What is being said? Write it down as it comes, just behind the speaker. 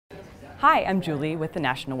Hi, I'm Julie with the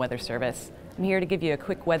National Weather Service. I'm here to give you a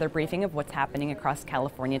quick weather briefing of what's happening across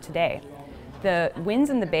California today. The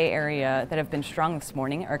winds in the Bay Area that have been strong this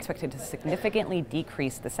morning are expected to significantly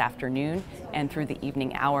decrease this afternoon and through the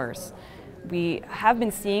evening hours. We have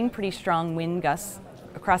been seeing pretty strong wind gusts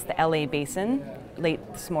across the LA basin late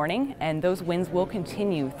this morning, and those winds will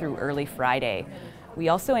continue through early Friday. We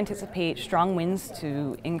also anticipate strong winds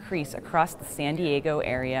to increase across the San Diego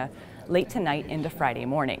area late tonight into Friday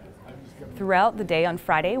morning. Throughout the day on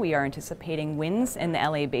Friday, we are anticipating winds in the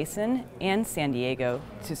LA basin and San Diego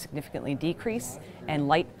to significantly decrease and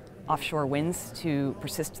light offshore winds to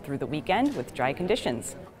persist through the weekend with dry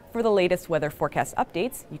conditions. For the latest weather forecast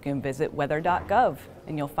updates, you can visit weather.gov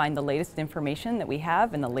and you'll find the latest information that we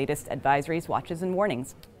have and the latest advisories, watches, and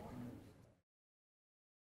warnings.